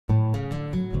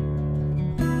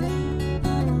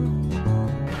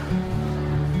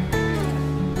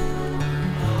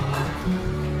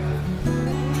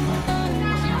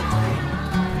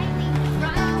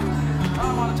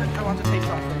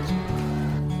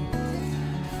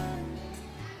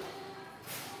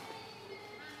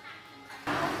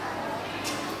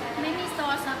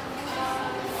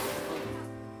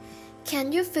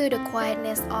Can you feel the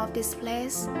quietness of this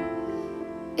place?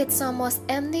 It's almost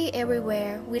empty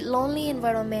everywhere, with lonely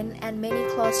environment and many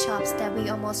closed shops that we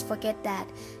almost forget that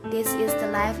this is the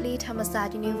lively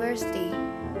Thammasat University.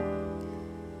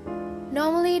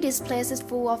 Normally, this place is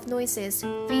full of noises,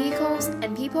 vehicles,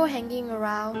 and people hanging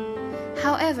around.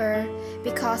 However,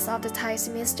 because of the Thai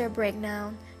semester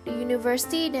breakdown, the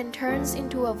university then turns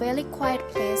into a very quiet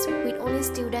place with only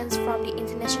students from the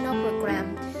international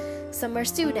program, summer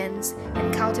students,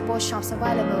 and countable shops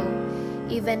available.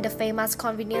 Even the famous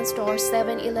convenience store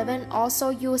 7-Eleven also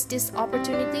used this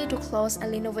opportunity to close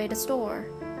and renovate the store.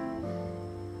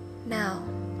 Now,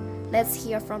 let's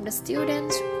hear from the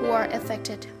students who are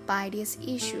affected by this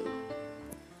issue.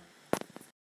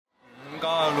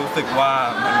 ก็รู้สึกว่า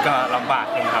มันก็ลำบาก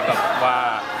นะครับแบบว่า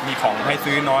มีของให้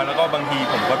ซื้อน้อยแล้วก็บางที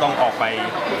ผมก็ต้องออกไป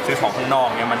ซื้อของข้างนอก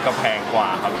เนี่ยมันก็แพงกว่า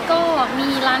ครับก็มี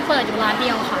ร้านเปิดอยู่ร้านเดี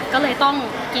ยวค่ะก็เลยต้อง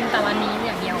กินแต่ร้านนี้อ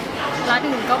ย่างเดียวร้าน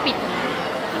อื่นก็ปิด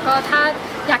ก็ถ้า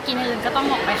อยากกินอื่นก็ต้อง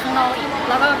ออกไปข้างนอกอีก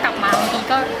แล้วก็กลับมาบางที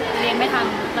ก็เรียนไม่ทัน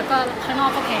แล้วก็ข้างนอ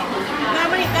กก็แพง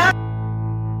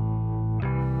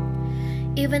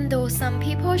Even though some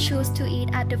people choose to eat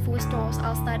at the food stores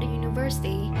outside the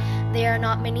university, there are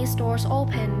not many stores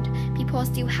opened. People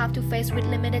still have to face with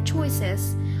limited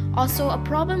choices. Also, a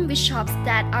problem with shops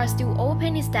that are still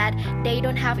open is that they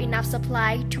don't have enough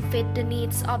supply to fit the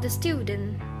needs of the student.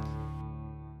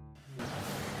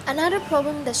 Another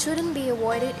problem that shouldn't be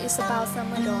avoided is about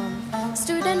summer dorm.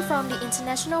 Students from the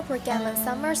international program and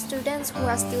summer students who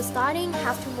are still studying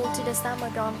have to move to the summer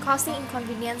dorm, causing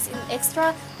inconvenience in extra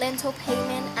rental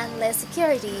payment and less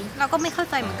security. เราก็ไม่เข้า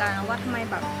ใจเหมือนกันว่าทำไม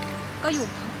แบบก็อยู่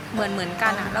เหมือนกั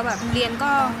นแล้วแบบเรียน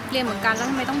ก็เรียนเหมือนกันแล้ว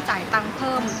ทำไมต้องจ่ายตังค์เ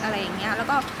พิ่มอะไรอย่างเงี้ยแล้ว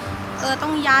ก็ต้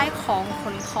องย้ายของข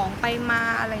นของไปมา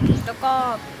อะไรอย่างงี้แล้วก็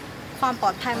ความปล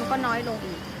อดภัยมันก็น้อยลง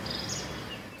อีก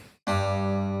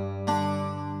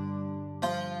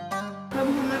เพิ่ม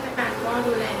มาตรการก็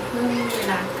ดูแลเพิ่มเว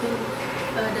ลาขึ้น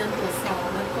เดินตรวจสอบ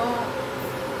แล้วก็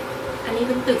อันนี้เ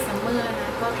ป็นตึกซัมเมอร์น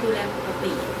ะก็ดูแลปก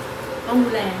ติต้องดู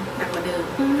แลหนักกว่าเดิม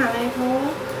มหาลัยเขา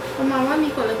ประมาณว่ามี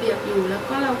กฎระเบียบอยู่แล้ว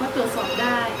ก็เราก็ตรวจสอบไ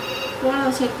ด้เพราะว่าเรา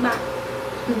เช็คบัตร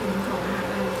ของมหา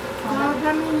ลัยเพราะถ้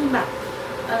าไม่มีบัตร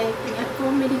อะไรอย่างเงี้ยก็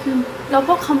ไม่ได้ขึ้นแล้วพ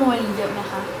วกขโมยเยอะไหม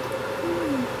คะ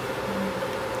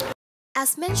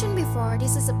As mentioned before,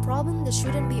 this is a problem that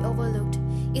shouldn't be overlooked.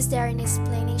 Is there an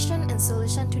explanation and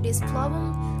solution to this problem?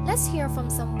 Let's hear from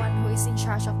someone who is in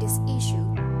charge of this issue.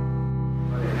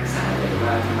 นักศึกษาเลย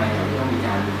ว่าทำไมเราต้องมีก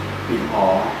ารปิดหอ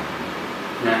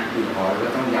นะปิดหอแล้วก็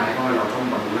ต้องย้ายเพราะเราต้อง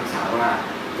บำรุงรักษาว่า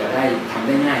จะได้ทำไ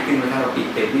ด้ง่ายขึ้นถ้าเราปิด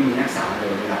เต็มไม่มีนักศึกษาเล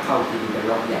ยเวลาเข้าทีมเป็น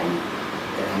รอบใหญ่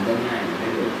จะทำได้ง่ายได้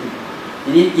เร็วขึ้นที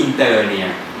นี้อินเตอร์เนี่ย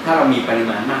ถ้าเรามีปริ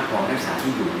มาณมากพอนักศึกษา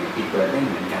ที่อยู่เนี่ยปิดเปิดได้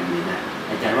เหมือนกันนี่นะ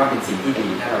อาจารย์ว่าเป็นสิ่งที่ดี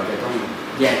ถ้าเราจะต้อง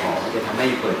แยกหอจะทำให้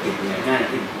เปิดปิดเนี่ยง่าย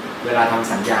ขึ้นเวลาท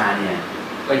ำสัญญาเนี่ย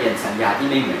ก็ยันสัญญาที่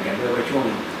ไม่เหมือนกันด้วยว่าช่ว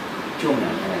งไหน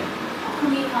อะไร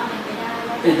มีความเป็นไป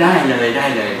ได้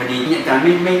เลยพอดีอาจารย์ไ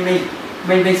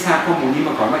ม่ทราบข้อมูลนี้ม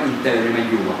าก่อนว่าอินเตอร์มัน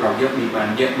อยู่กับเราเยอะมีความ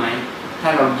เยอะไหมถ้า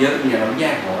เราเยอะเนี่ยเราแย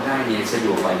กหอได้เนี่ยสะด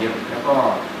วกกว่าเยอะแล้วก็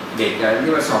เด็กเรี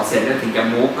ยกว่าสอบเสร็จแล้วถึงจะ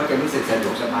มูฟก็จะรู้สึกสะด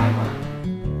วกสบายกว่า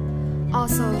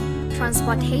Also,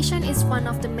 transportation is one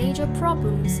of the major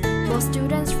problems. Both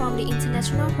students from the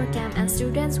international program and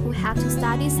students who have to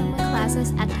study summer classes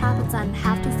at Thammasat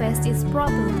have to face this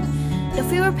problem. The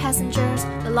fewer passengers,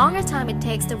 the longer time it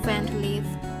takes the van to leave.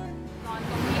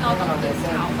 เราต้องตื่นเ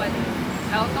ช้าไป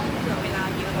แล้วต้องเผื่อเวลา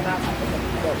เยอะ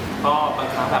ก็บาง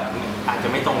ครั้งแบบอาจจะ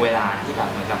ไม่ตรงเวลาที่แบบ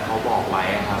เหมือนกับเขาบอกไว้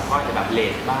ครับก็จะแบบเล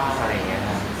ทบ้างอะไรเงี้ยค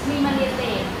รับมีมาเรียนเล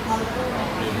ทพอรถตู้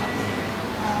มีครับ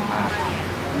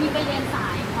มีไปเรียนสา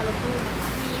ยพอรถตู้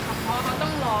มีค่ะเพราะเขาต้อ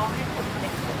งรอให้ผลเด็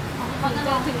กเข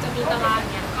าถึงจะมีตาราง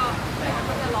เนี่ยก็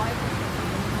จะรอให้ผล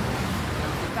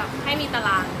แบบให้มีตาร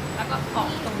างแล้วก็ออก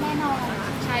ตรงแน่นอน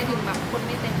ใช่ถึงแบบคนไ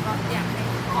ม่เต็มก็อยากให้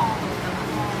ออกตรงตาราง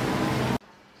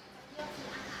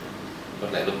รถ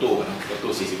ไหลรถตู้นะรถ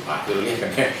ตู้40 บาทคือเราเรียกกั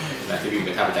นแค่ที่วิ่งไป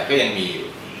ท่าประจักษ์ก็ยังมีอยู่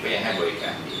ก็ยังให้บริกา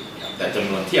รดีแต่จำ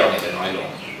นวนเที่ยวเนี่ยจะน้อยลง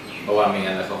เพราะว่าไม่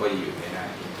งั้นแล้วเขาก็อยู่ไม่ได้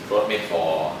รถไม่พอ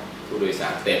ผู้โดยสา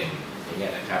รเต็มอย่างเงี้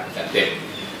ยนะครับแต่เต็ม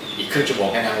อีกครึ่งชั่วโมง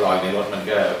แค่นั่งรอในรถมัน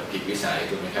ก็ผิดวิสัย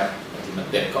ถูกไหมครับบางทีมัน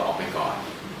เต็มก็ออกไปก่อน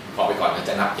พอไปก่อนเขา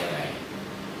จะนับยังไง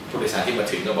ผู้โดยสารที่มา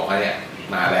ถึงก็บอกว่าเนี่ย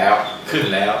มาแล้วขึ้น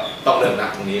แล้วต้องเริ่มนับ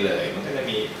ตรงนี้เลยมันก็จะ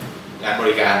มีงานบ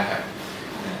ริการครับ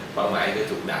เป้าหมายก็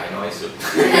ถูกด่าน้อยสุด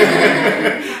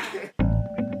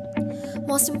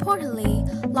Most importantly,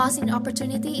 loss in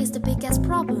opportunity is the biggest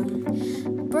problem.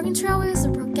 Work and Travel is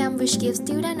a program which gives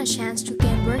students a chance to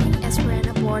gain working experience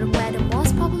abroad, where the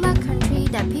most popular country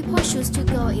that people choose to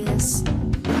go is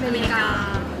อเมริกา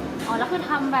แล้วคือ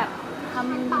ทำแบบ ท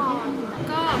ำต่อ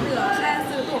ก็เหลือแค่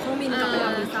ซื้อตั๋วเครื่องบินกับไปรั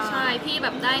บวีซ่าใช่พี่แบ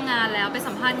บได้งานแล้วไป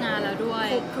สัมภาษณ์งานแล้วด้วย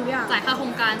ทุกอย่างจ่ายค่าโคร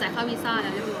งการจ่ายค่าวีซ่าแล้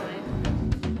วเรียบร้อย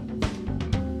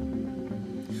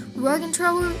Work and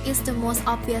travel is the most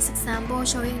obvious example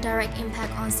showing direct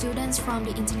impact on students from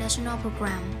the international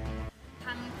program. ท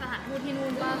างสถานทูตที่นู่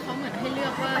นว่าเขาเหมือนให้เลือ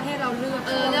กว่าประเทศเราเลื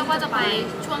อกว่าจะไป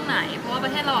ช่วงไหนเพราะว่าปร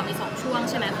ะเทศเรามี2ช่วง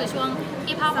ใช่ไหมคือช่วง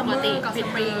ที่ภาคปกติกับส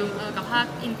ปริงกับภาค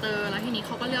อินเตอร์แล้วทีนี้เ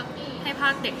ขาก็เลือกให้ภา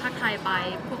คเด็กภาคไทยไป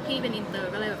พวกพี่เป็นอินเตอ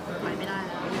ร์ก็เลยแบบไปไม่ได้แ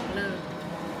ล้วยกเลิก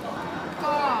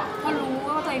ก็พอรู้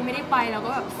ว่าตัวเองไม่ได้ไปเราก็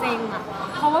แบบเซ็งอ่ะ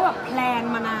เพราะว่าแบบแพลน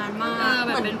มานานมากเ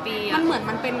หมือนเป็นปี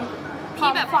มันเป็น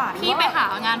พี่แบบพี่ไปหา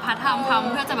งานพาร์ทไทม์ท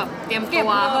ำเพื่อจะแบบเตรียมตัว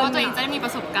เพราะว่าตัวเองจะได้มีปร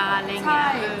ะสบการณ์อะไรอย่างเงี้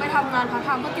ยไปทำงานพาร์ทไท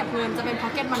ม์เพื่อเก็บเงินจะเป็น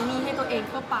pocket money ให้ตัวเอง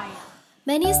เพื่อไป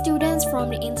Many students from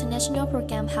the international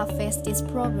program have faced this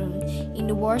problem. In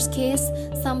the worst case,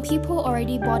 some people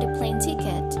already bought a plane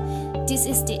ticket. This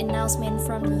is the announcement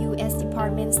from the U.S.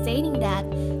 Department stating that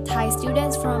Thai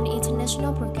students from the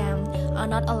international program are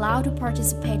not allowed to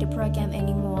participate in the program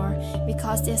anymore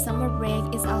because their summer break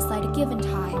is outside the given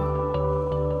time.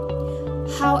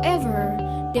 However,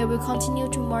 they will continue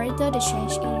to monitor the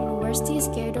change in university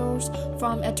schedules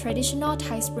from a traditional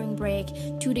Thai spring break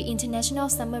to the international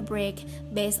summer break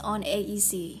based on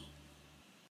AEC.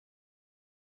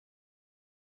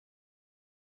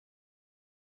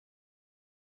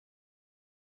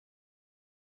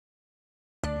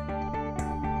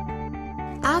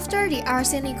 After the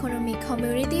ASEAN Economic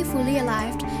Community fully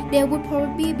arrived, there would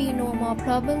probably be no more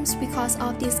problems because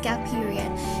of this gap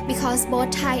period, because both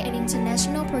Thai and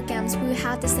international programs will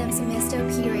have the same semester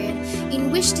period,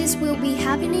 in which this will be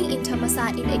happening in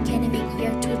Thammasat in the academic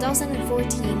year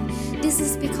 2014. This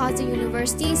is because the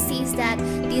university sees that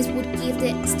this would give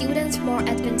the students more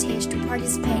advantage to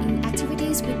participate in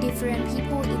activities with different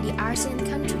people in the ASEAN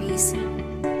countries.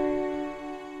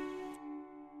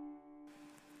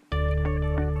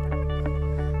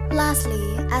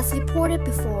 Lastly, as reported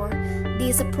before,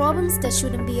 these are problems that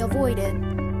shouldn't be avoided.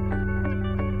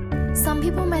 Some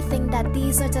people might think that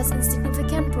these are just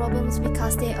insignificant problems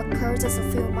because they occur just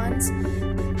a few months.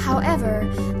 However,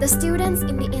 the students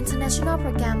in the international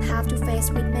program have to face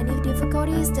with many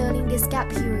difficulties during this gap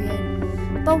period.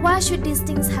 But why should these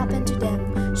things happen to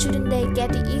them? Shouldn't they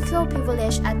get the equal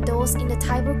privilege as those in the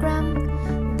Thai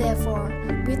program? Therefore,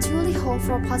 we truly hope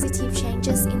for positive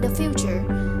changes in the future.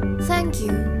 Thank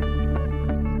you.